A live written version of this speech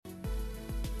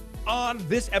On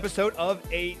this episode of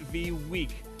AV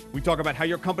Week, we talk about how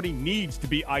your company needs to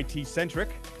be IT-centric.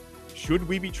 Should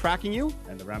we be tracking you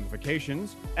and the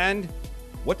ramifications? And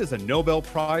what does a Nobel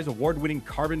Prize award-winning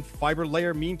carbon fiber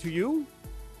layer mean to you?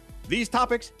 These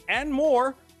topics and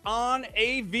more on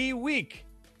AV Week.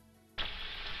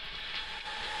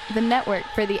 The network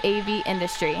for the AV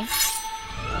industry.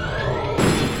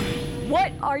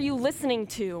 What are you listening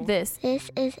to? This is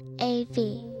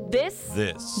AV. This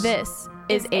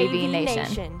is AV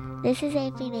Nation. This is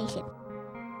AV Nation.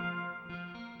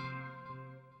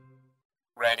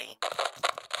 Ready.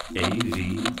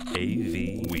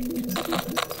 AV Week.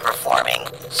 Performing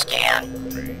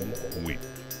scan. Week.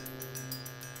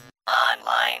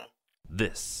 Online.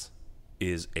 This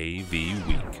is AV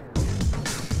Week.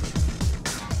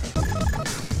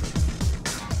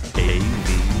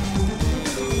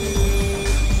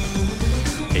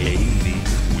 AV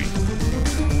Week.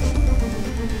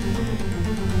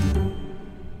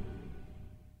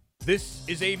 This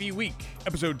is AV Week,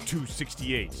 episode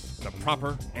 268, The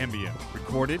Proper Ambient,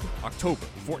 recorded October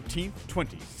 14th,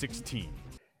 2016.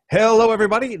 Hello,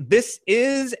 everybody. This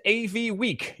is AV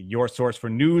Week, your source for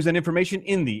news and information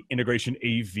in the integration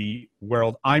AV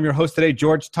world. I'm your host today,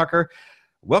 George Tucker.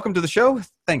 Welcome to the show.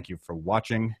 Thank you for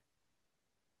watching.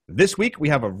 This week, we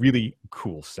have a really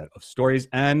cool set of stories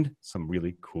and some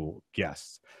really cool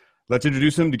guests. Let's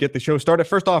introduce them to get the show started.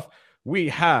 First off, we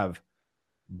have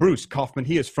Bruce Kaufman.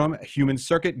 He is from Human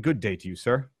Circuit. Good day to you,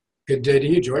 sir. Good day to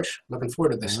you, George. Looking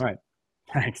forward to this. All right.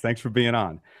 Thanks for being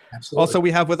on. Absolutely. Also,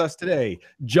 we have with us today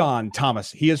John Thomas.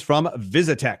 He is from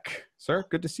Visitech. Sir,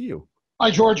 good to see you.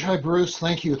 Hi, George. Hi, Bruce.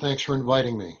 Thank you. Thanks for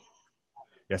inviting me.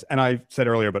 Yes, and I said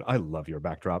earlier, but I love your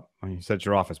backdrop. I mean, you said it's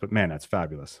your office, but man, that's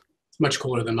fabulous. It's much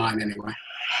cooler than mine anyway.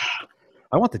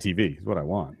 I want the TV is what I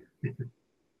want.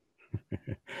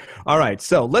 All right,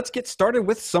 so let's get started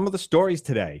with some of the stories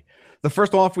today. The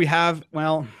first off we have,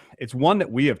 well, it's one that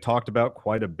we have talked about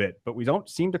quite a bit, but we don't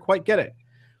seem to quite get it.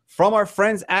 From our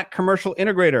friends at Commercial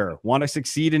Integrator, want to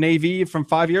succeed in AV from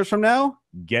 5 years from now?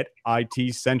 Get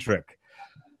IT-centric.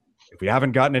 If we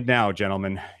haven't gotten it now,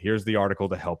 gentlemen, here's the article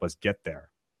to help us get there.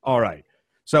 All right,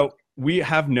 so we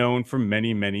have known for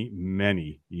many, many,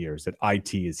 many years that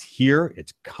IT is here,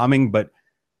 it's coming, but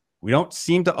we don't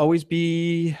seem to always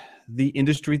be the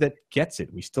industry that gets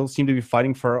it. We still seem to be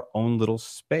fighting for our own little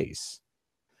space.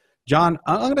 John,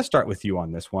 I'm going to start with you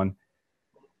on this one.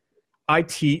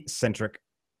 IT-centric.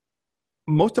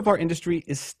 Most of our industry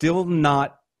is still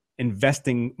not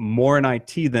investing more in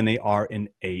IT than they are in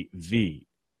AV.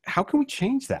 How can we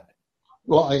change that?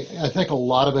 Well, I think a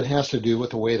lot of it has to do with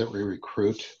the way that we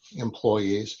recruit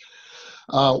employees.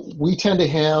 We tend to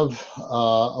have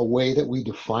a way that we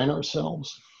define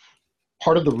ourselves.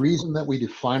 Part of the reason that we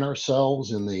define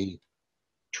ourselves in the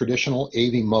traditional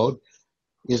AV mode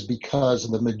is because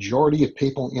the majority of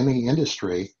people in the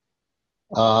industry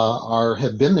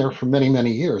have been there for many,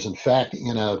 many years. In fact,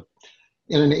 in an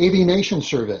AV Nation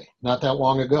survey not that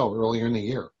long ago, earlier in the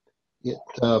year,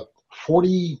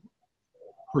 40%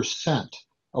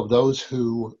 of those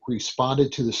who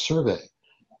responded to the survey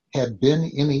had been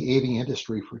in the AV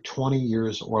industry for 20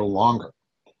 years or longer.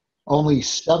 Only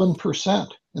 7%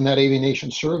 in that AV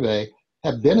Nation survey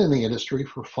have been in the industry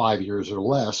for 5 years or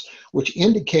less, which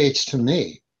indicates to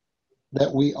me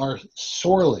that we are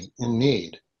sorely in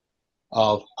need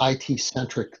of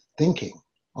IT-centric thinking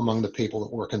among the people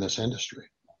that work in this industry.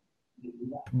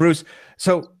 Bruce,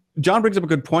 so John brings up a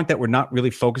good point that we're not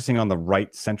really focusing on the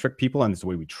right-centric people, and it's the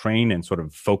way we train and sort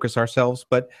of focus ourselves.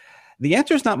 But the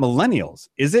answer is not millennials,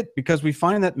 is it? Because we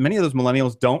find that many of those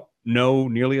millennials don't know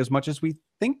nearly as much as we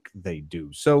think they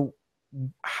do. So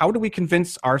how do we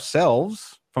convince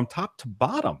ourselves from top to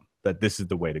bottom that this is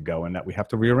the way to go and that we have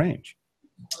to rearrange?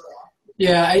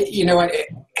 Yeah, you know what?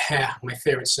 My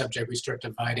favorite subject, we start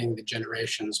dividing the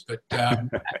generations, but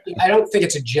I don't think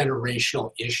it's a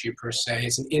generational issue per se.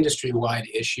 It's an industry-wide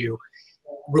issue.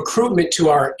 Recruitment to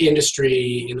our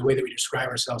industry in the way that we describe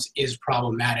ourselves is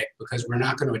problematic because we're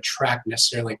not going to attract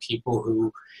necessarily people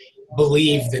who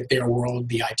believe that their world,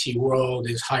 the IT world,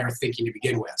 is higher thinking to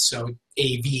begin with. So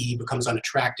AV becomes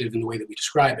unattractive in the way that we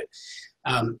describe it.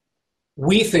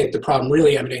 We think the problem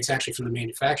really emanates actually from the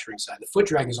manufacturing side. The foot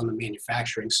drag is on the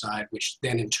manufacturing side, which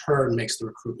then in turn makes the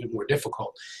recruitment more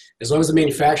difficult. As long as the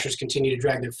manufacturers continue to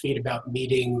drag their feet about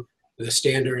meeting the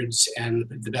standards and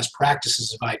the best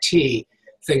practices of IT,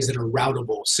 things that are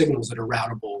routable, signals that are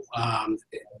routable,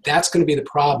 that's going to be the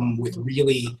problem with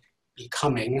really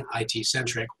becoming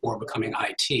IT-centric or becoming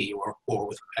IT or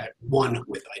with one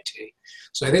with IT.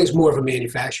 So I think it's more of a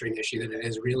manufacturing issue than it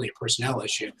is really a personnel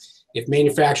issue. If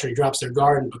manufacturing drops their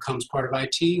guard and becomes part of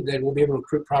IT, then we'll be able to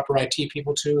recruit proper IT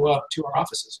people to our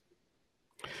offices.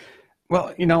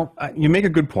 Well, you make a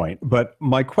good point, but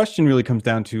my question really comes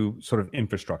down to sort of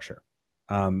infrastructure.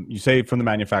 You say from the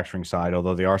manufacturing side,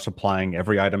 although they are supplying,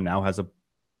 every item now has a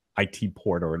IT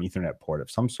port or an Ethernet port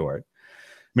of some sort.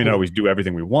 May not always do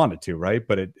everything we want it to, right?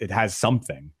 But it has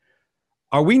something.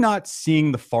 Are we not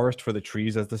seeing the forest for the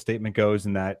trees, as the statement goes,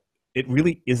 in that it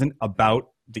really isn't about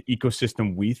the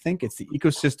ecosystem we think? It's the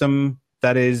ecosystem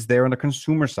that is there on the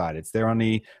consumer side. It's there on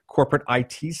the corporate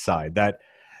IT side, that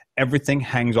everything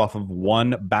hangs off of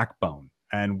one backbone.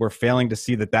 And we're failing to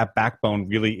see that backbone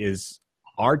really is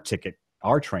our ticket,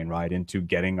 our train ride into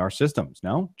getting our systems.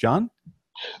 No, John?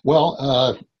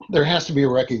 Well, there has to be a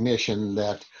recognition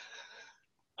that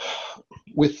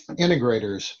with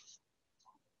integrators,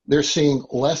 they're seeing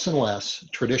less and less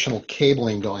traditional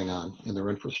cabling going on in their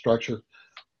infrastructure,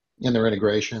 in their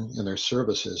integration, in their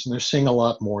services, and they're seeing a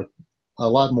lot more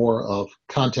of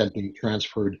content being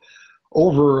transferred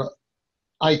over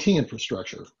IT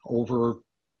infrastructure, over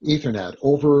Ethernet,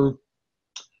 over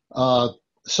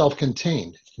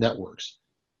self-contained networks.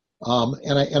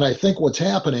 And I think what's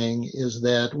happening is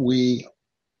that we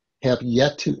have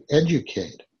yet to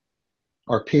educate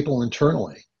our people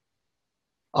internally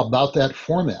about that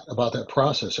format, about that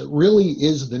process. It really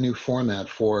is the new format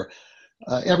for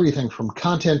everything from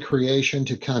content creation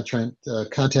to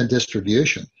content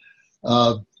distribution.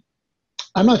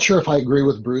 I'm not sure if I agree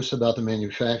with Bruce about the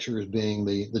manufacturers being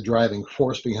the driving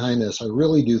force behind this. I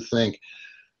really do think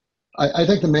I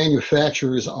think the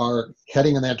manufacturers are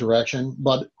heading in that direction,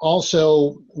 but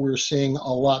also we're seeing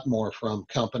a lot more from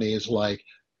companies like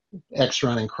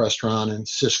Extron and Crestron and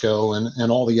Cisco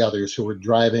and all the others who are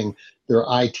driving their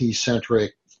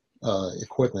IT-centric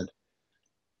equipment.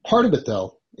 Part of it,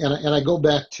 though, and I go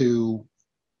back to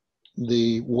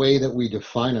the way that we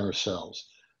define ourselves.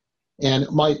 And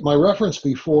my reference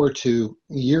before to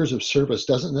years of service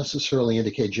doesn't necessarily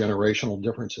indicate generational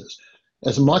differences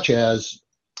as much as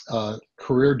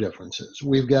career differences.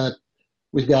 We've got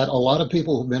a lot of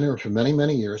people who've been here for many,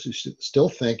 many years who still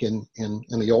think in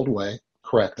the old way.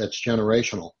 Correct, that's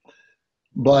generational.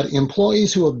 But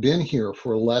employees who have been here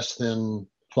for less than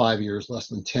 5 years, less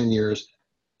than 10 years,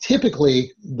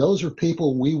 typically those are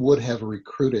people we would have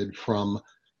recruited from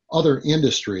other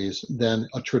industries than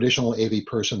a traditional AV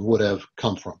person would have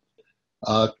come from.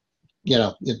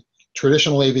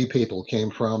 Traditional AV people came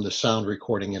from the sound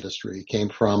recording industry, came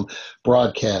from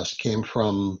broadcast, came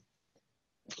from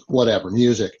whatever,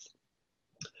 music.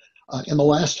 In the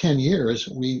last 10 years,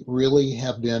 we really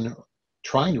have been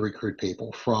trying to recruit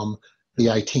people from the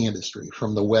IT industry,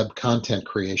 from the web content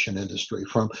creation industry,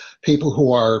 from people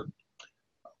who are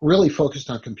really focused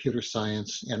on computer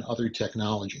science and other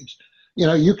technologies.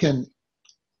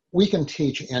 We can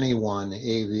teach anyone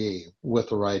AV with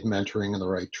the right mentoring and the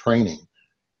right training.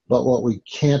 But what we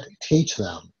can't teach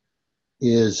them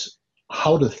is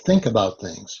how to think about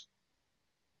things,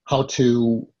 how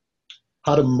to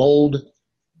mold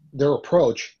their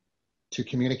approach to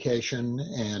communication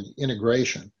and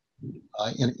integration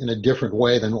in a different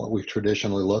way than what we've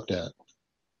traditionally looked at.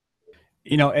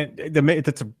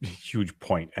 That's a huge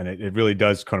point, and it really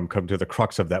does kind of come to the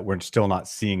crux of that. We're still not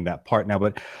seeing that part now,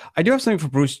 but I do have something for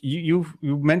Bruce. You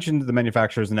mentioned the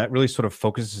manufacturers, and that really sort of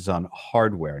focuses on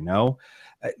hardware. No,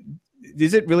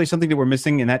 is it really something that we're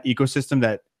missing in that ecosystem,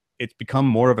 that it's become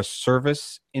more of a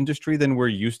service industry than we're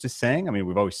used to saying? I mean,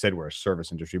 we've always said we're a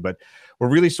service industry, but we're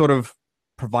really sort of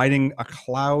providing a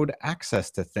cloud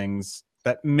access to things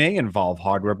that may involve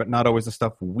hardware, but not always the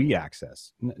stuff we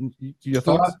access. Your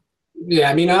thoughts?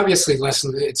 Yeah, I mean, obviously,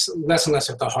 it's less and less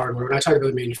of the hardware. When I talk about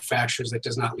the manufacturers, that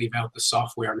does not leave out the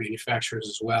software manufacturers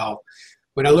as well.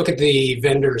 When I look at the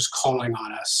vendors calling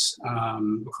on us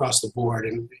across the board,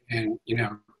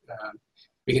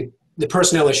 the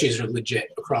personnel issues are legit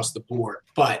across the board.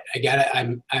 But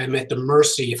I'm at the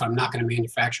mercy, if I'm not going to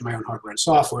manufacture my own hardware and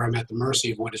software, I'm at the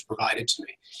mercy of what is provided to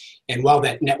me. And while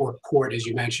that network port, as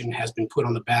you mentioned, has been put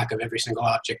on the back of every single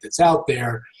object that's out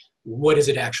there, what does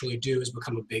it actually do has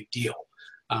become a big deal.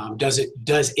 Does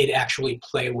it actually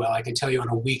play well? I can tell you on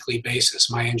a weekly basis,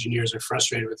 my engineers are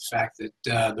frustrated with the fact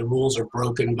that the rules are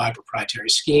broken by proprietary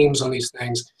schemes on these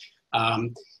things.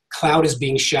 Cloud is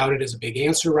being shouted as a big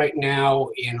answer right now.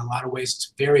 In a lot of ways,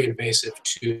 it's very invasive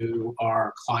to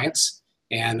our clients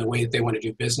and the way that they want to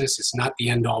do business. It's not the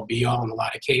end-all, be-all in a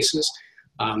lot of cases.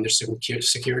 There's some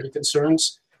security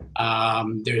concerns.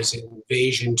 There's an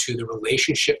invasion to the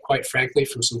relationship, quite frankly,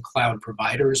 from some cloud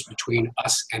providers between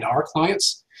us and our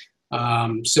clients.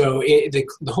 The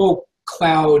whole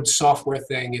cloud software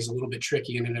thing is a little bit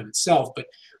tricky in and of itself, but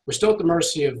we're still at the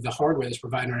mercy of the hardware that's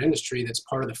provided in our industry that's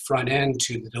part of the front end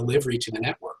to the delivery to the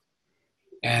network.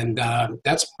 And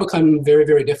that's become very,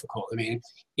 very difficult. I mean,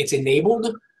 it's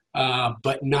enabled,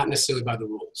 but not necessarily by the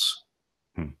rules.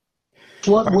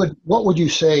 What would you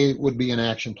say would be an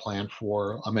action plan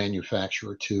for a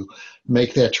manufacturer to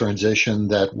make that transition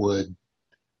that would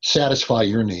satisfy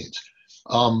your needs?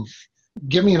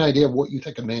 Give me an idea of what you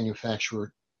think a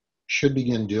manufacturer should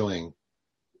begin doing,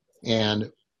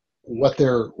 and what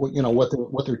their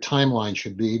timeline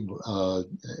should be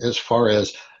as far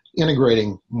as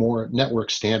integrating more network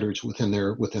standards within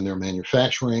their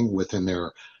manufacturing, within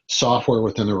their software,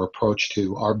 within their approach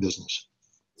to our business.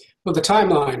 Well, the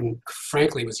timeline,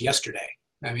 frankly, was yesterday.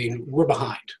 I mean, we're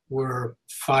behind. We're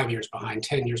 5 years behind,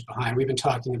 10 years behind. We've been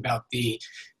talking about the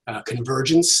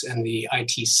convergence and the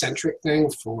IT-centric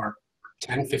thing for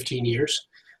 10, 15 years.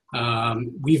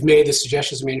 We've made the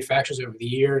suggestions to manufacturers over the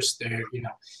years. They're,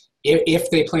 if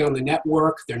they play on the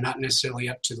network, they're not necessarily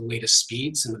up to the latest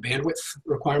speeds and the bandwidth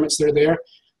requirements that are there.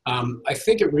 I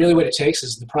think really what it takes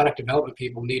is the product development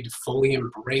people need to fully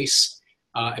embrace,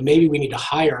 and maybe we need to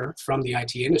hire from the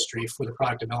IT industry for the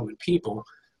product development people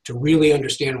to really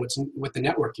understand what the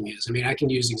networking is. I mean, I can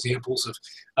use examples of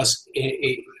us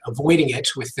avoiding it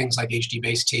with things like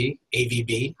HDBaseT,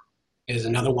 AVB is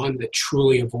another one that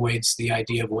truly avoids the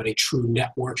idea of what a true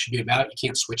network should be about. You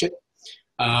can't switch it.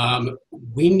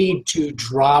 We need to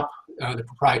drop the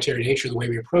proprietary nature of the way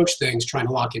we approach things, trying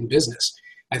to lock in business.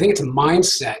 I think it's a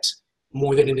mindset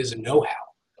more than it is a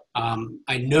know-how.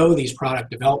 I know these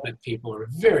product development people are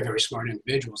very, very smart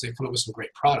individuals. They've come up with some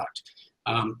great product.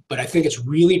 But I think it's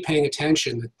really paying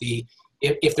attention that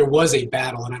if there was a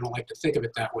battle, and I don't like to think of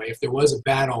it that way, if there was a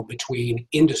battle between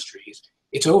industries,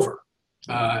 it's over.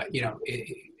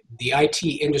 The IT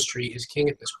industry is king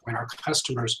at this point. Our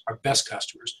customers, our best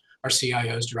customers, our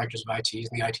CIOs, directors of ITs,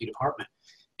 and the IT department.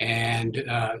 And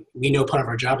we know part of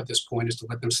our job at this point is to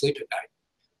let them sleep at night.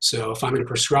 So if I'm going to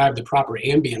prescribe the proper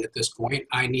Ambien at this point,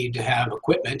 I need to have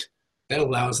equipment that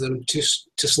allows them to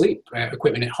sleep,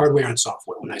 equipment and hardware and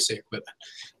software when I say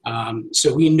equipment.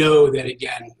 So we know that,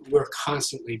 again, we're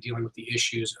constantly dealing with the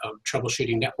issues of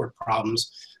troubleshooting network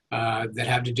problems that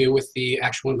have to do with the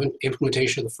actual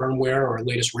implementation of the firmware or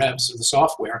latest revs of the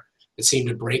software that seem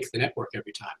to break the network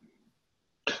every time.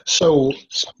 So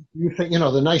you think,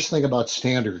 the nice thing about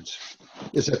standards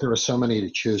is that there are so many to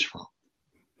choose from.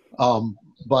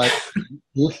 But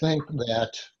you think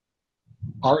that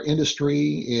our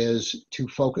industry is too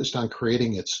focused on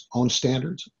creating its own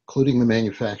standards, including the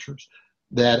manufacturers,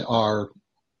 that are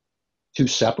too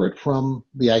separate from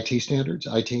the IT standards,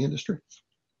 IT industry?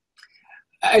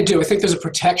 I do. I think there's a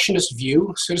protectionist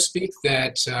view, so to speak,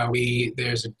 that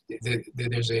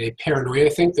there's a paranoia, I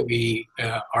think,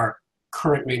 that our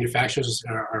current manufacturers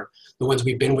are the ones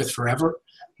we've been with forever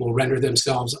will render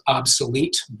themselves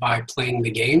obsolete by playing the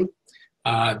game.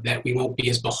 That we won't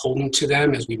be as beholden to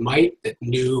them as we might, that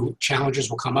new challenges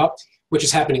will come up, which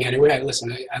is happening anyway.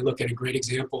 I look at a great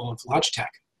example of Logitech.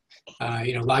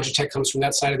 Logitech comes from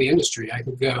that side of the industry. I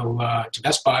could go to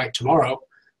Best Buy tomorrow,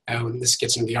 and this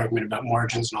gets into the argument about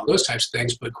margins and all those types of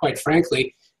things, but quite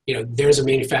frankly, there's a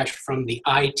manufacturer from the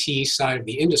IT side of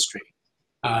the industry,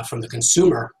 from the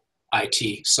consumer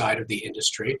IT side of the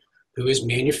industry, who is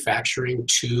manufacturing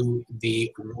to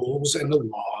the rules and the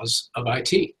laws of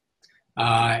IT.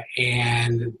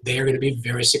 And they're going to be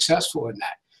very successful in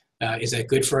that. Is that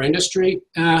good for our industry?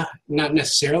 Not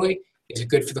necessarily. Is it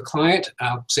good for the client?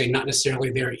 I'll say not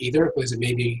necessarily there either, because it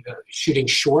may be shooting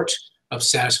short of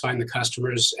satisfying the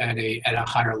customers at a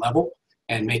higher level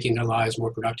and making their lives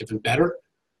more productive and better.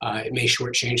 It may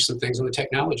shortchange some things on the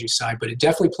technology side, but it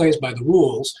definitely plays by the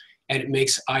rules, and it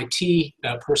makes IT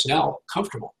personnel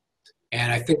comfortable.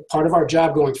 And I think part of our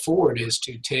job going forward is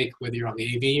to take, whether you're on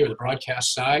the AV or the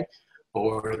broadcast side,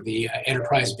 or the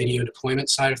enterprise video deployment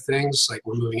side of things, like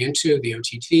we're moving into, the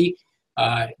OTT,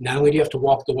 not only do you have to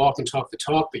walk the walk and talk the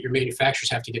talk, but your manufacturers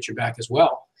have to get your back as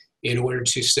well in order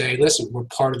to say, listen, we're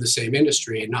part of the same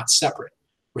industry and not separate.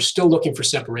 We're still looking for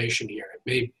separation here.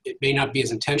 It may not be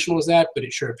as intentional as that, but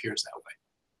it sure appears that way.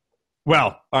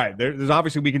 Well, all right, there's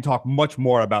obviously we can talk much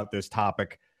more about this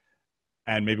topic,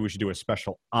 and maybe we should do a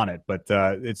special on it. But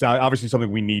it's obviously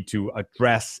something we need to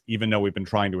address, even though we've been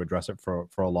trying to address it for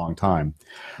a long time.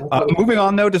 Moving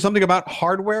on, though, to something about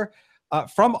hardware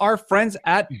from our friends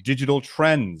at Digital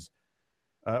Trends.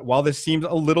 While this seems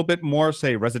a little bit more,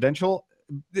 say, residential,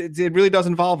 it really does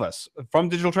involve us. From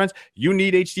Digital Trends, you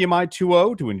need HDMI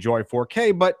 2.0 to enjoy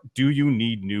 4K, but do you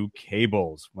need new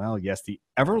cables? Well, yes, the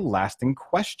everlasting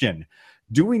question.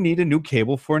 Do we need a new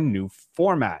cable for a new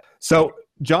format? So,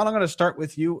 John, I'm going to start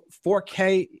with you.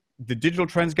 4K, the Digital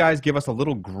Trends guys give us a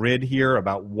little grid here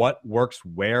about what works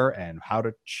where and how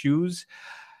to choose.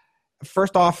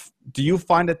 First off, do you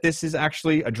find that this is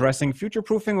actually addressing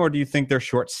future-proofing, or do you think they're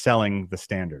short-selling the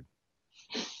standard?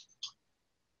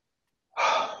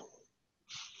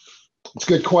 It's a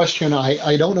good question.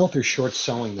 I don't know if they're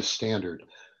short-selling the standard.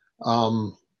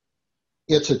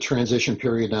 It's a transition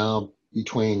period now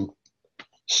between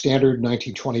standard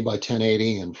 1920 by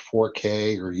 1080 and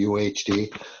 4K or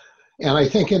UHD. And I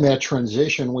think in that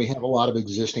transition, we have a lot of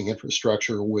existing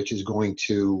infrastructure which is going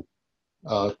to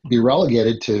be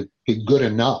relegated to be good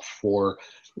enough for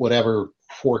whatever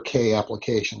 4K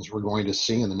applications we're going to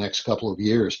see in the next couple of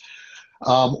years.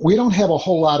 We don't have a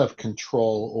whole lot of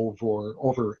control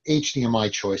over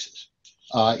HDMI choices.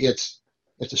 It's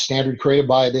a standard created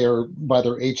by their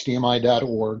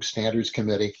HDMI.org standards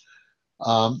committee.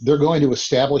 They're going to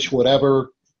establish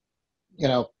whatever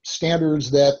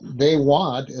standards that they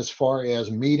want as far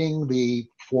as meeting the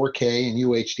 4K and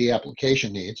UHD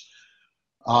application needs.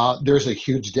 There's a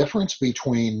huge difference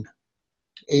between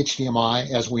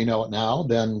HDMI as we know it now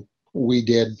than we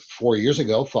did 4 years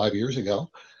ago, 5 years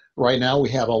ago. Right now, we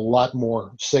have a lot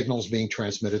more signals being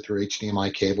transmitted through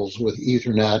HDMI cables with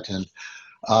Ethernet and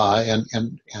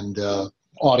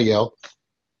audio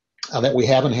that we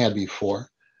haven't had before.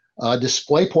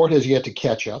 DisplayPort has yet to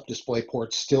catch up.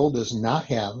 DisplayPort still does not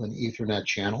have an Ethernet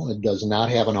channel. It does not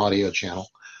have an audio channel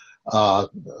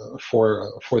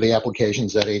for the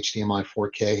applications that HDMI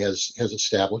 4K has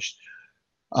established.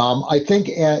 I think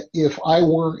if I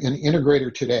were an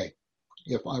integrator today,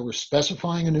 if I were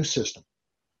specifying a new system,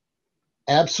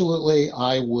 absolutely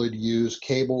I would use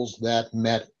cables that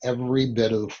met every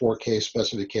bit of the 4K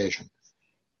specification.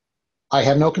 I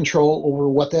have no control over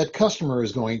what that customer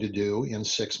is going to do in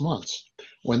 6 months.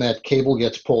 When that cable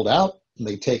gets pulled out,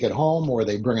 they take it home or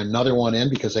they bring another one in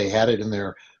because they had it in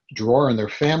their drawer in their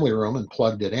family room and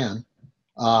plugged it in,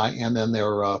 and then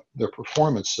their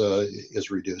performance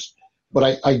is reduced.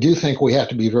 But I do think we have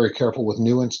to be very careful with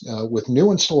new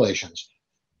installations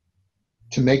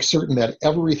to make certain that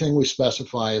everything we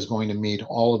specify is going to meet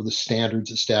all of the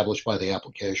standards established by the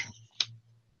application.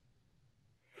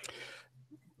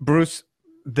 Bruce,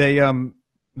 they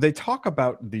talk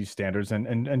about these standards,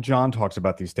 and John talks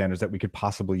about these standards that we could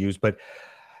possibly use, but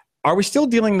are we still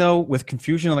dealing, though, with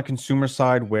confusion on the consumer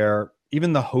side where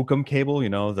even the Hokum cable,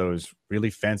 those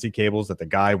really fancy cables that the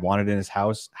guy wanted in his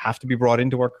house, have to be brought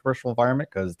into our commercial environment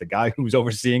because the guy who's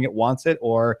overseeing it wants it?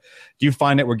 Or do you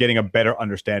find that we're getting a better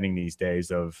understanding these days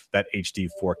of that HD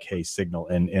 4K signal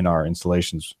in our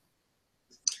installations?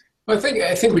 Well,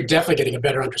 I think we're definitely getting a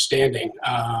better understanding.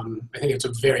 I think it was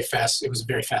a very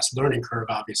fast learning curve,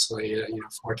 obviously.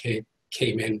 4K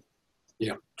came in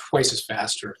twice as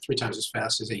fast or 3 times as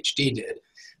fast as HD did.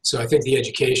 So I think the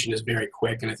education is very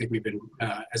quick, and I think we've been,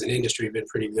 as an industry, been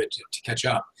pretty good to catch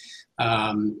up.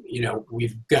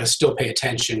 We've got to still pay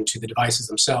attention to the devices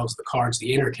themselves, the cards,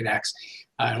 the interconnects.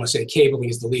 I want to say cabling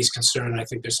is the least concern. I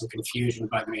think there's some confusion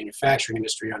by the manufacturing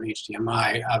industry on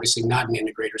HDMI. Obviously not an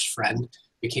integrator's friend.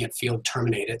 We can't field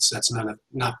terminate it, so that's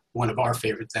not one of our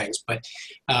favorite things. But,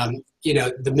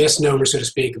 the misnomer, so to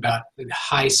speak, about the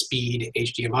high-speed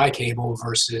HDMI cable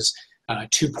versus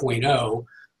 2.0,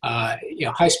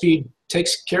 high-speed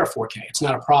takes care of 4K. It's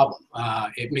not a problem.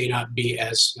 It may not be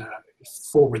as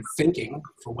forward-thinking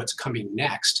for what's coming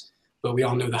next, but we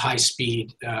all know the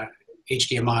high-speed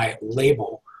HDMI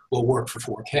label will work for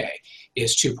 4K.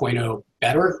 Is 2.0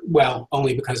 better? Well,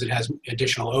 only because it has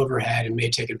additional overhead and may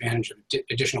take advantage of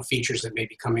additional features that may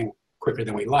be coming quicker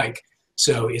than we like.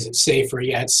 So is it safer?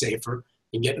 Yeah, it's safer.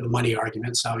 You get to the money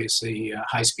arguments. Obviously,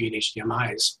 high-speed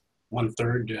HDMI is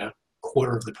 1/3,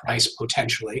 quarter of the price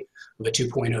potentially of a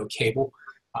 2.0 cable.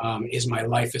 Is my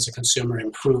life as a consumer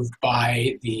improved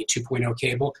by the 2.0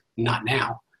 cable? Not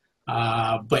now.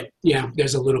 But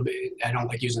there's a little bit, I don't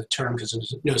like using the term because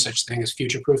there's no such thing as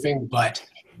future-proofing, but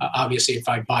obviously if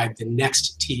I buy the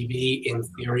next TV, in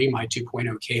theory, my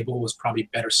 2.0 cable was probably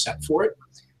better set for it.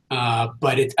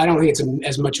 But I don't think it's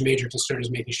as much a major concern as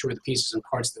making sure the pieces and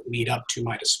parts that lead up to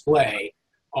my display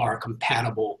are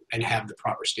compatible and have the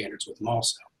proper standards with them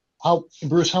also.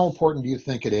 Bruce, how important do you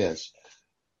think it is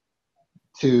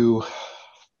to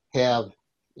have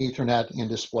Ethernet in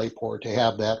DisplayPort, to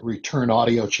have that return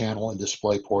audio channel in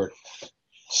DisplayPort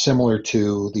similar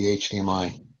to the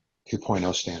HDMI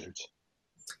 2.0 standards?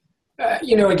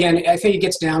 Again, I think it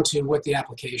gets down to what the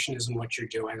application is and what you're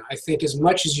doing. I think as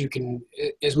much as you can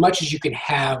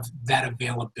have that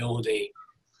availability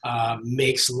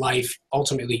makes life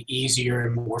ultimately easier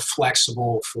and more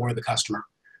flexible for the customer.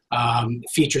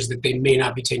 Features that they may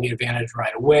not be taking advantage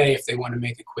right away. If they want to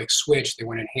make a quick switch, they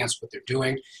want to enhance what they're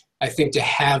doing. I think to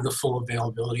have the full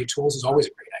availability of tools is always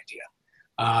a great idea.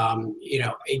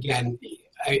 Again,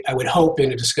 I would hope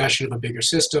in a discussion of a bigger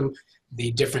system,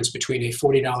 the difference between a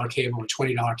 $40 cable and a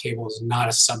 $20 cable is not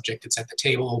a subject that's at the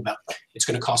table, but it's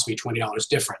going to cost me $20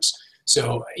 difference.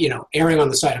 So, erring on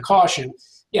the side of caution,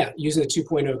 using the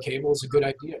 2.0 cable is a good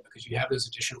idea because you have those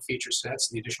additional feature sets,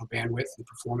 the additional bandwidth and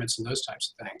performance and those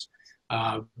types of things.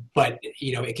 But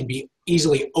it can be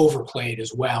easily overplayed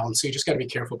as well. And so you just got to be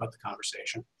careful about the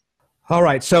conversation. All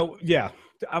right. So,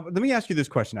 let me ask you this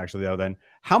question actually, though, then.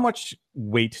 How much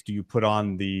weight do you put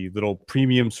on the little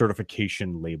premium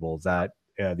certification labels that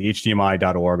the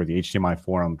HDMI.org or the HDMI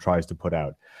forum tries to put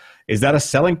out? Is that a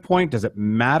selling point? Does it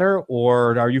matter?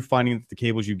 Or are you finding that the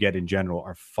cables you get in general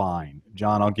are fine?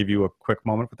 John, I'll give you a quick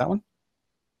moment with that one.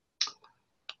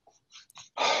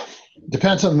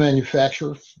 Depends on the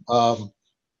manufacturer.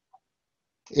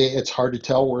 It's hard to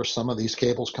tell where some of these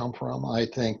cables come from. I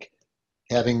think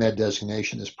having that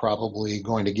designation is probably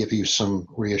going to give you some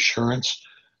reassurance.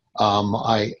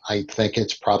 I think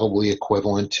it's probably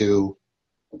equivalent to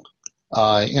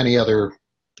any other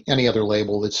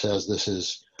label that says this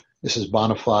is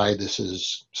bona fide, this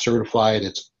is certified,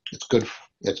 it's good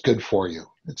for you.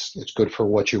 It's good for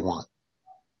what you want.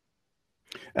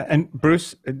 And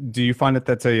Bruce, do you find that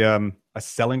that's a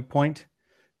selling point?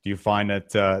 Do you find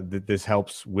that that this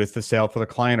helps with the sale for the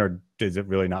client, or does it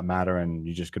really not matter and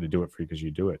you're just going to do it for you because you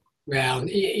do it? Well,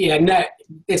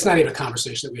 it's not even a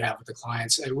conversation that we have with the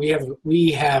clients. And we have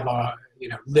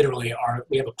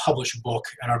a published book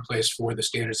at our place for the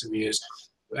standards that we use.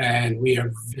 And we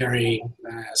are very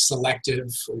selective,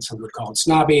 and some would call it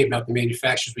snobby, about the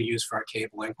manufacturers we use for our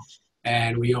cabling.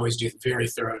 And we always do very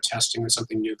thorough testing when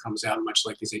something new comes out, much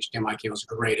like these HDMI cables, a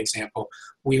great example.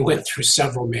 We went through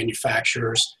several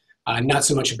manufacturers, not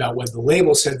so much about what the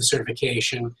label said, the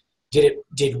certification,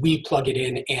 did we plug it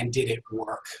in and did it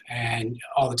work, and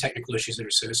all the technical issues that are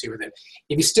associated with it.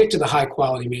 If you stick to the high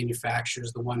quality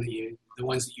manufacturers, the ones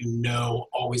that you know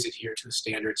always adhere to the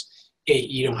standards,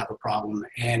 you don't have a problem.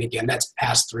 And again, that's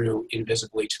passed through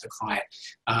invisibly to the client.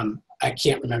 I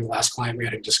can't remember the last client we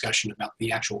had a discussion about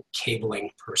the actual cabling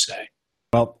per se.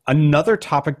 Well, another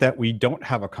topic that we don't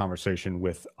have a conversation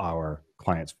with our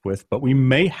clients with, but we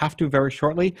may have to very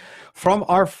shortly, from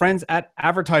our friends at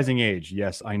Advertising Age.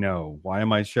 Yes, I know. Why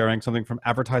am I sharing something from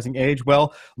Advertising Age?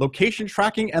 Well, location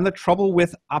tracking and the trouble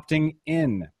with opting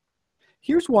in.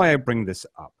 Here's why I bring this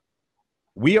up.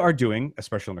 We are doing,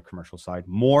 especially on the commercial side,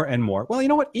 more and more, well, you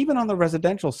know what, even on the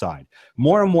residential side,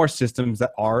 more and more systems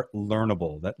that are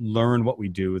learnable, that learn what we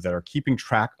do, that are keeping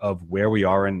track of where we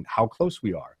are and how close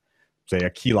we are. Say a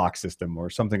key lock system or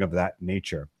something of that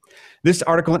nature. This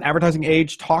article in Advertising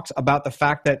Age talks about the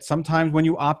fact that sometimes when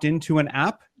you opt into an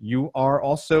app, you are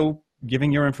also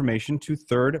giving your information to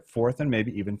third, fourth, and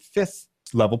maybe even fifth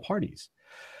level parties.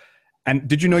 And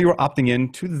did you know you were opting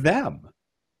in to them?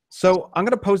 So I'm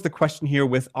going to pose the question here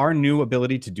with our new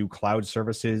ability to do cloud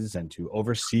services and to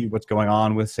oversee what's going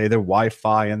on with, say, their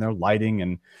Wi-Fi and their lighting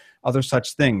and other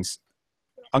such things.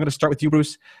 I'm going to start with you,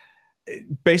 Bruce.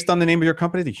 Based on the name of your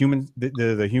company, the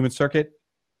Human Circuit,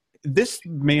 this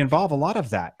may involve a lot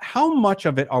of that. How much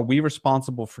of it are we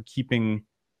responsible for keeping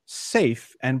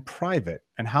safe and private?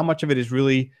 And how much of it is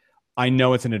really, I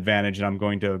know it's an advantage and I'm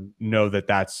going to know that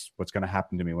that's what's going to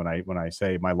happen to me when I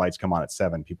say my lights come on at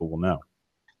 7, people will know.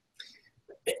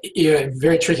 Yeah,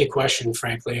 very tricky question,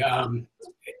 frankly.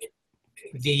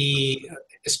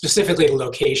 Specifically the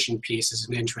location piece is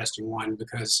an interesting one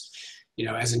because,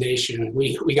 as a nation,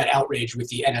 we got outraged with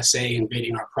the NSA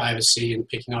invading our privacy and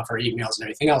picking off our emails and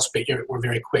everything else. But we're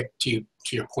very quick to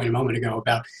your point a moment ago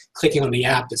about clicking on the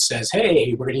app that says,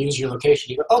 hey, we're going to use your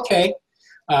location. You go, okay,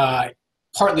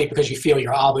 partly because you feel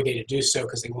you're obligated to do so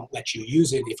because they won't let you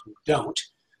use it if you don't.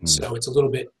 Mm. So it's a little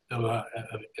bit of a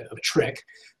trick.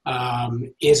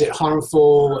 Is it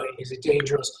harmful? Is it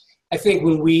dangerous? I think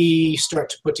when we start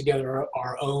to put together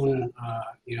our own,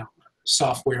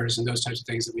 softwares and those types of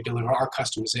things that we deliver, our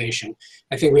customization,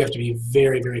 I think we have to be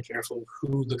very, very careful of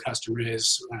who the customer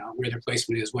is, where their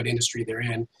placement is, what industry they're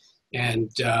in, and,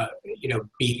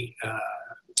 be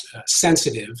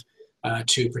sensitive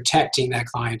to protecting that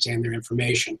client and their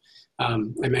information. I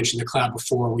mentioned the cloud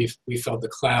before. We felt the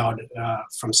cloud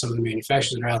from some of the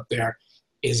manufacturers that are out there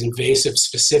is invasive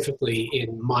specifically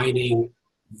in mining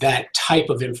that type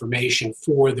of information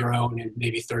for their own and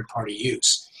maybe third-party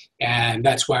use. And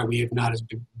that's why we have not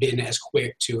been as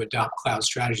quick to adopt cloud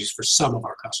strategies for some of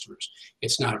our customers.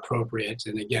 It's not appropriate.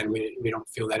 And again, we don't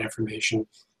feel that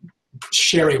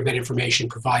sharing of that information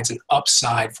provides an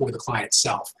upside for the client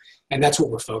itself. And that's what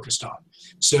we're focused on.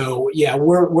 So yeah,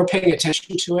 we're paying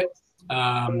attention to it.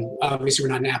 Obviously,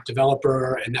 we're not an app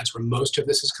developer, and that's where most of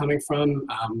this is coming from.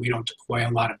 We don't deploy a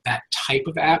lot of that type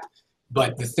of app,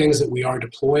 but the things that we are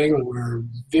deploying, we're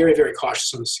very, very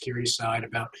cautious on the security side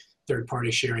about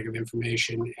third-party sharing of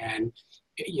information. And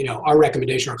our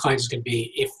recommendation, our clients, is going to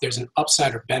be if there's an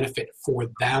upside or benefit for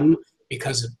them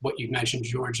because of what you mentioned,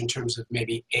 George, in terms of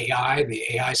maybe AI, the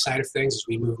AI side of things, as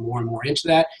we move more and more into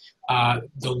that,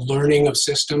 the learning of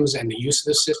systems and the use of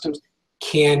the systems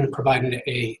can provide an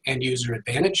end user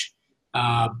advantage.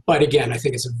 But again, I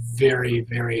think it's a very,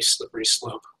 very slippery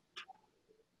slope.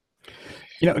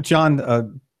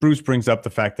 John, Bruce brings up the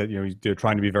fact that they're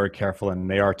trying to be very careful, and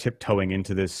they are tiptoeing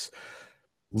into this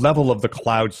level of the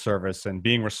cloud service and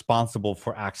being responsible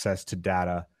for access to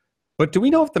data. But do we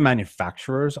know if the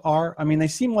manufacturers are? I mean, they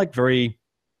seem like very,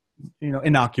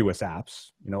 innocuous apps.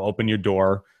 Open your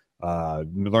door,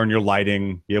 learn your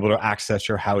lighting, be able to access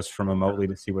your house from remotely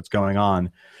to see what's going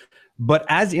on. But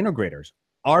as integrators,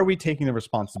 are we taking the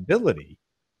responsibility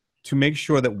to make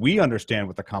sure that we understand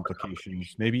what the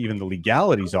complications, maybe even the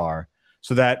legalities are,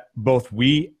 so that both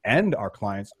we and our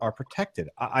clients are protected?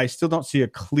 I still don't see a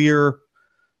clear,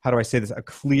 a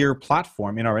clear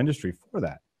platform in our industry for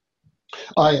that.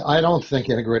 I don't think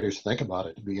integrators think about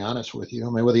it, to be honest with you. I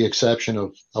mean, with the exception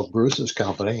of Bruce's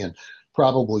company and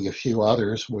probably a few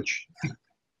others, which,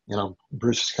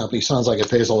 Bruce's company sounds like it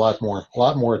pays a lot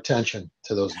more attention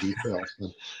to those details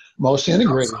than most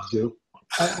integrators do.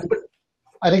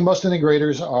 I think most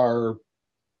integrators are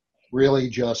really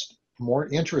just more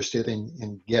interested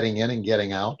in getting in and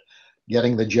getting out,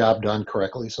 getting the job done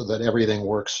correctly so that everything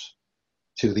works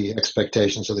to the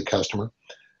expectations of the customer.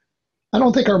 I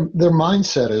don't think their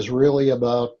mindset is really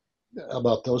about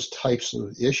those types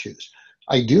of issues.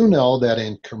 I do know that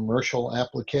in commercial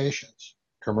applications,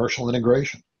 commercial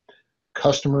integration,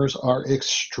 customers are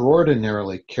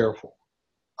extraordinarily careful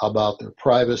about their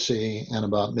privacy and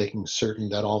about making certain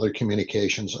that all their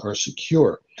communications are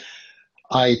secure.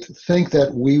 I think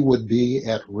that we would be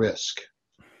at risk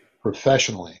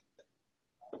professionally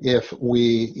if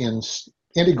we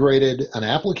integrated an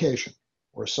application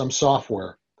or some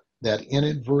software that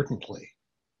inadvertently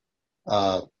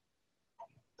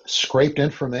scraped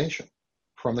information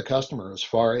from the customer as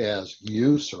far as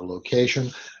use or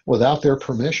location without their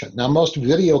permission. Now, most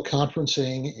video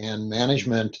conferencing and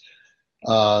management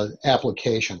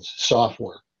applications,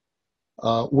 software,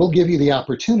 will give you the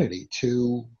opportunity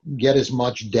to get as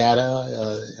much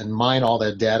data and mine all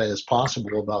that data as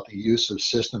possible about the use of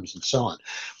systems and so on.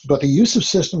 But the use of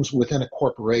systems within a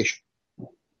corporation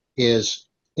is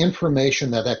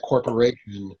information that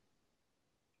corporation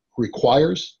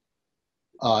requires.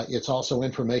 It's also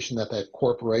information that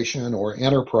corporation or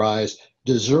enterprise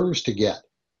deserves to get.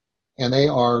 And they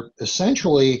are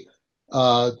essentially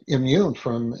immune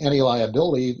from any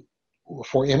liability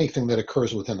for anything that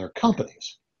occurs within their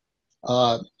companies.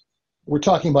 We're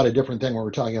talking about a different thing when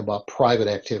we're talking about private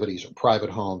activities or private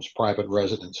homes, private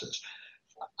residences.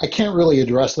 I can't really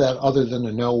address that other than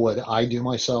to know what I do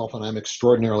myself, and I'm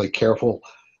extraordinarily careful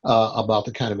about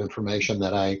the kind of information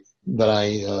that I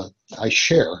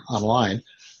share online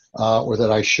or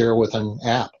that I share with an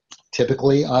app.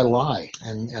 Typically, I lie,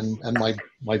 and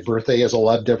my birthday is a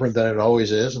lot different than it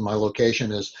always is, and my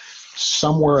location is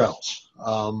somewhere else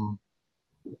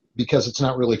because it's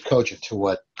not really cogent to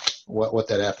what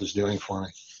that app is doing for me.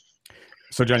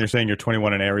 So, John, you're saying you're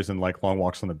 21 in Aries and like long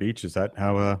walks on the beach. Is that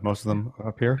how most of them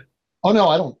appear? Oh, no,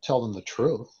 I don't tell them the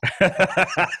truth.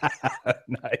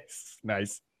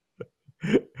 Nice.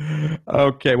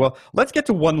 Okay, well, let's get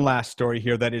to one last story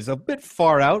here that is a bit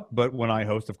far out, but when I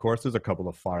host, of course, there's a couple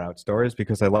of far out stories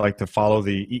because I like to follow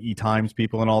the EE Times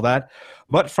people and all that.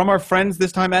 But from our friends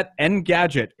this time at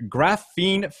Engadget,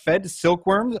 graphene-fed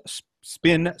silkworms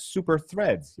spin super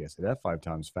threads. Yes, I did that 5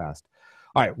 times fast.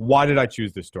 All right, why did I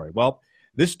choose this story? Well,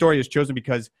 this story is chosen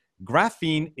because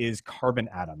graphene is carbon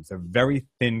atoms. They're very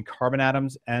thin carbon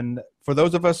atoms. And for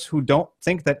those of us who don't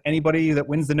think that anybody that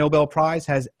wins the Nobel Prize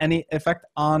has any effect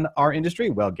on our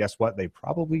industry, well, guess what? They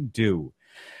probably do.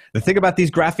 The thing about these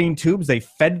graphene tubes, they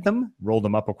fed them, rolled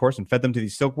them up, of course, and fed them to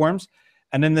these silkworms.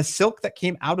 And then the silk that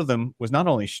came out of them was not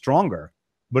only stronger,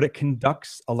 but it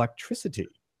conducts electricity.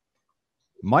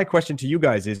 My question to you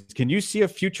guys is, can you see a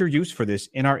future use for this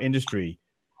in our industry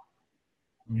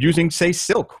using, say,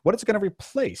 silk? What is it going to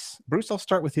replace? Bruce, I'll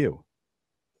start with you.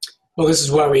 Well, this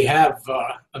is why we have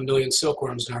a million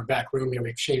silkworms in our back room here.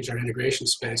 We've changed our integration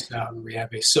space now, and we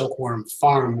have a silkworm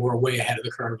farm. We're way ahead of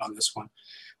the curve on this one.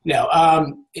 Now,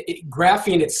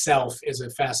 graphene itself is a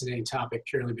fascinating topic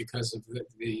purely because of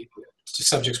the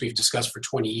subjects we've discussed for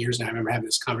 20 years now. I remember having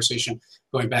this conversation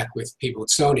going back with people at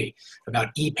Sony about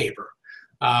e-paper.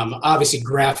 Obviously,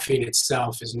 graphene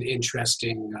itself is an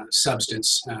interesting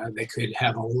substance that could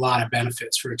have a lot of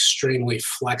benefits for extremely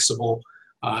flexible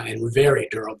and very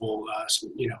durable,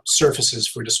 surfaces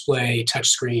for display,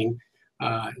 touchscreen,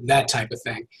 that type of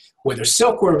thing. Whether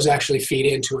silkworms actually feed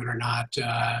into it or not,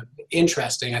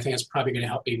 interesting. I think it's probably going to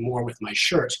help me more with my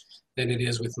shirt than it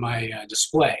is with my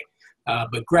display.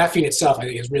 But graphene itself, I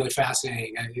think, is really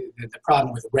fascinating. The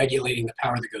problem with regulating the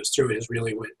power that goes through it is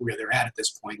really where they're at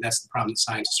this point. That's the problem that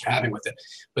scientists are having with it.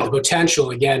 But the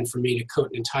potential, again, for me to coat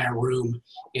an entire room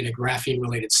in a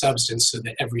graphene-related substance so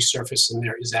that every surface in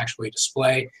there is actually a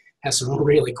display has some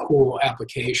really cool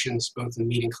applications, both in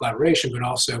meeting collaboration, but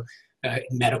also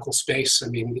medical space. I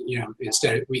mean,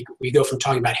 instead we go from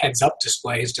talking about heads-up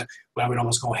displays to what I would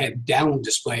almost call head-down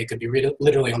display. It could be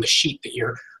literally on the sheet that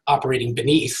you're operating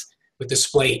beneath, with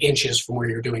display inches from where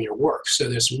you're doing your work. So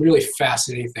there's some really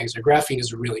fascinating things. And graphene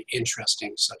is a really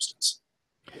interesting substance.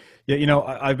 Yeah,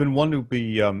 I've been one to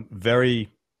be very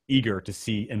eager to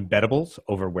see embeddables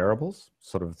over wearables,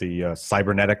 sort of the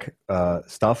cybernetic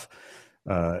stuff.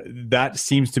 That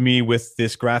seems to me with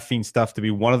this graphene stuff to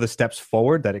be one of the steps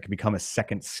forward, that it can become a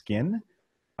second skin.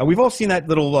 We've all seen that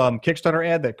little Kickstarter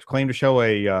ad that claimed to show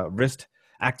a wrist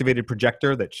activated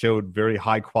projector that showed very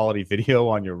high quality video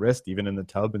on your wrist, even in the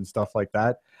tub and stuff like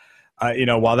that.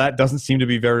 While that doesn't seem to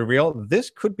be very real,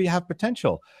 this could have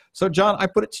potential. So John, I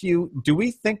put it to you, do we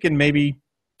think in maybe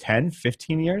 10,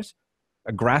 15 years,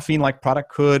 a graphene-like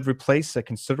product could replace a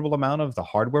considerable amount of the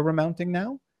hardware we're mounting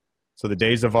now? So the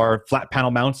days of our flat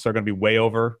panel mounts are going to be way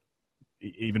over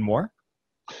even more?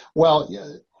 Well,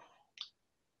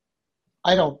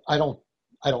 I don't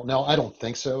know. I don't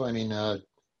think so. I mean,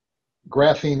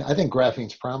 graphene, I think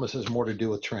graphene's promise has more to do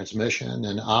with transmission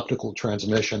and optical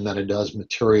transmission than it does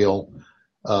material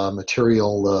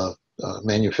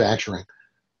manufacturing.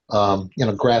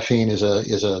 Graphene is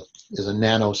a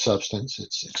nano substance.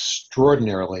 It's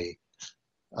extraordinarily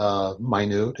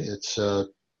minute. It's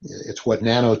what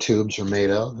nanotubes are made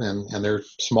of, and they're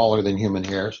smaller than human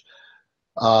hairs.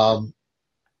 I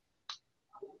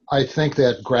think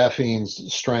that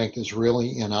graphene's strength is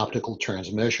really in optical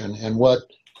transmission, and what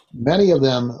much of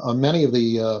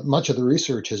the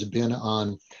research has been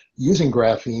on using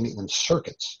graphene in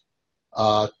circuits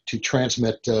to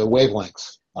transmit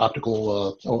wavelengths,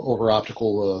 over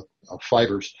optical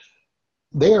fibers.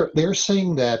 They're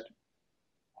saying that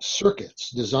circuits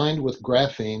designed with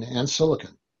graphene and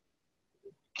silicon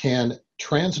can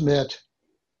transmit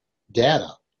data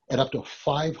at up to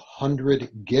 500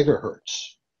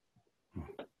 gigahertz,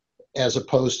 as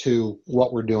opposed to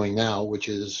what we're doing now, which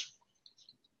is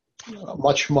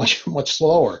much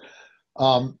slower.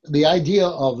 The idea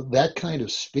of that kind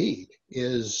of speed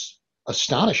is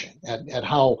astonishing at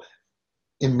how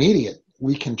immediate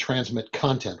we can transmit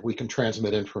content, we can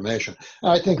transmit information.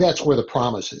 And I think that's where the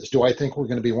promise is. Do I think we're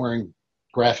going to be wearing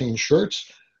graphene shirts?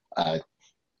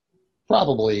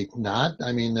 Probably not.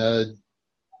 I mean, it'd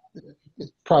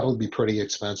probably be pretty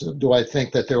expensive. Do I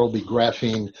think that there will be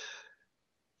graphene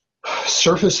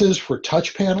surfaces for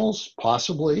touch panels?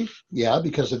 Possibly, yeah,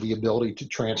 because of the ability to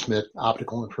transmit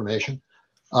optical information.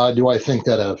 Do I think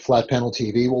that a flat panel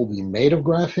TV will be made of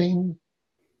graphene?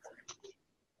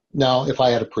 No, if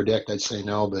I had to predict, I'd say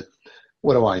no, but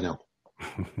what do I know?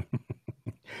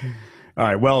 All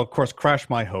right. Well, of course, crash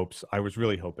my hopes. I was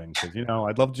really hoping because,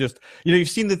 I'd love to just, you've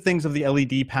seen the things of the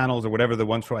LED panels or whatever, the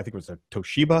ones from, I think it was a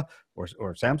Toshiba or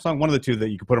Samsung, one of the two that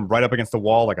you could put them right up against the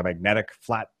wall, like a magnetic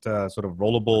flat sort of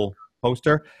rollable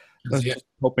poster. I was just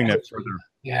hoping that further.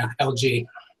 Yeah, LG.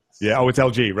 Yeah. Oh, it's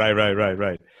LG.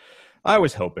 Right. I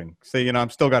was hoping. So, I'm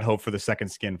still got hope for the second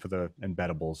skin for the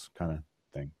embeddables kind of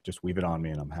thing. Just weave it on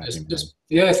me and I'm happy.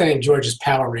 The other thing, George, is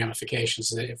power ramifications.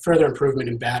 The further improvement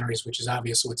in batteries, which is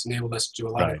obviously what's enabled us to do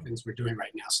a lot of things we're doing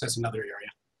right now. So that's another area.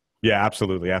 Yeah,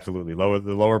 absolutely.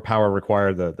 The lower power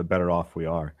required, the better off we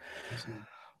are. Absolutely.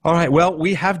 All right. Well,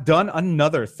 we have done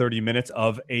another 30 minutes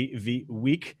of AV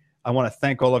Week. I want to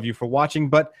thank all of you for watching,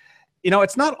 but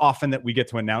it's not often that we get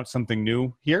to announce something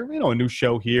new here, a new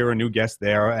show here, a new guest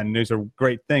there, and these are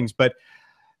great things. But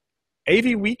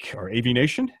AV Week or AV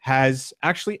Nation has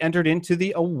actually entered into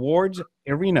the awards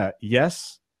arena.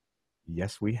 Yes,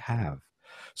 we have.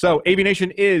 So AV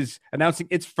Nation is announcing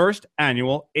its first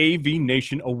annual AV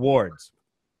Nation Awards.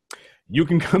 You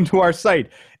can come to our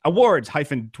site,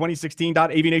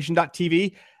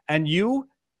 awards-2016.avnation.tv, and you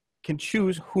can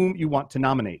choose whom you want to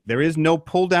nominate. There is no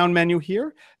pull-down menu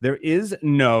here. There is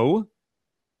no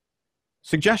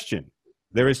suggestion.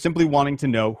 There is simply wanting to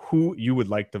know who you would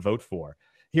like to vote for.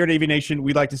 Here at AV Nation,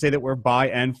 we like to say that we're by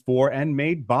and for and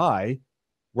made by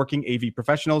working AV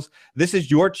professionals. This is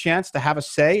your chance to have a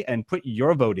say and put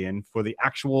your vote in for the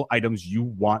actual items you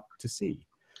want to see.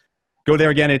 Go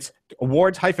there again. It's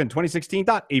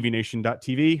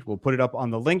awards-2016.avnation.tv. We'll put it up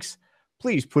on the links.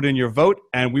 Please put in your vote,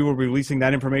 and we will be releasing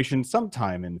that information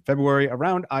sometime in February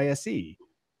around ISE.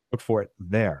 Look for it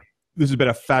there. This has been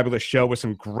a fabulous show with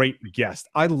some great guests.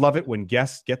 I love it when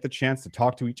guests get the chance to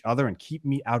talk to each other and keep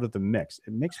me out of the mix.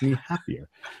 It makes me happier.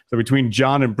 So between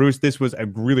John and Bruce, this was a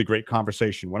really great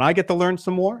conversation. When I get to learn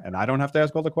some more and I don't have to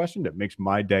ask all the questions, it makes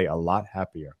my day a lot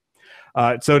happier.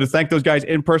 So to thank those guys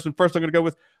in person, first I'm going to go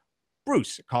with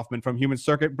Bruce Kaufman from Human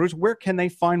Circuit. Bruce, where can they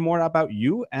find more about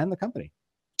you and the company?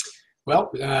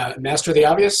 Well, master the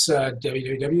obvious,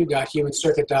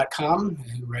 www.humancircuit.com.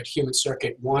 And we're at Human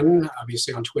Circuit 1,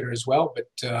 obviously on Twitter as well, but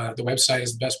the website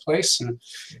is the best place, and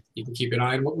you can keep an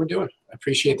eye on what we're doing. I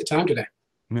appreciate the time today.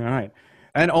 All right.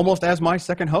 And almost as my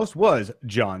second host was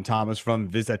John Thomas from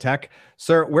Visitech.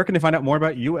 Sir, where can they find out more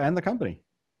about you and the company?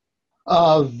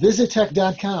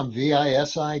 Visitech.com,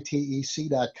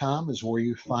 visitec.com is where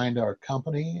you find our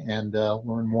company and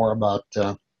learn more about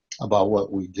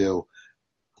what we do.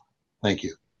 Thank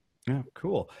you. Yeah,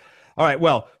 cool. All right.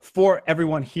 Well, for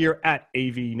everyone here at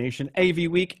AV Nation, AV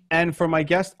Week, and for my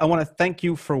guest, I want to thank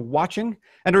you for watching.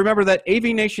 And remember that AV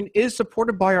Nation is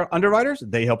supported by our underwriters.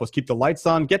 They help us keep the lights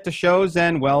on, get to shows,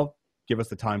 and, well, give us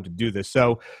the time to do this.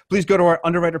 So please go to our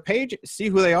underwriter page, see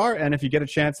who they are, and if you get a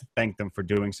chance, thank them for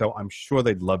doing so. I'm sure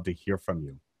they'd love to hear from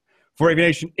you. For AV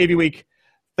Nation, AV Week,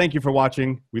 thank you for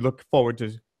watching. We look forward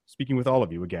to speaking with all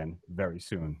of you again very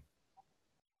soon.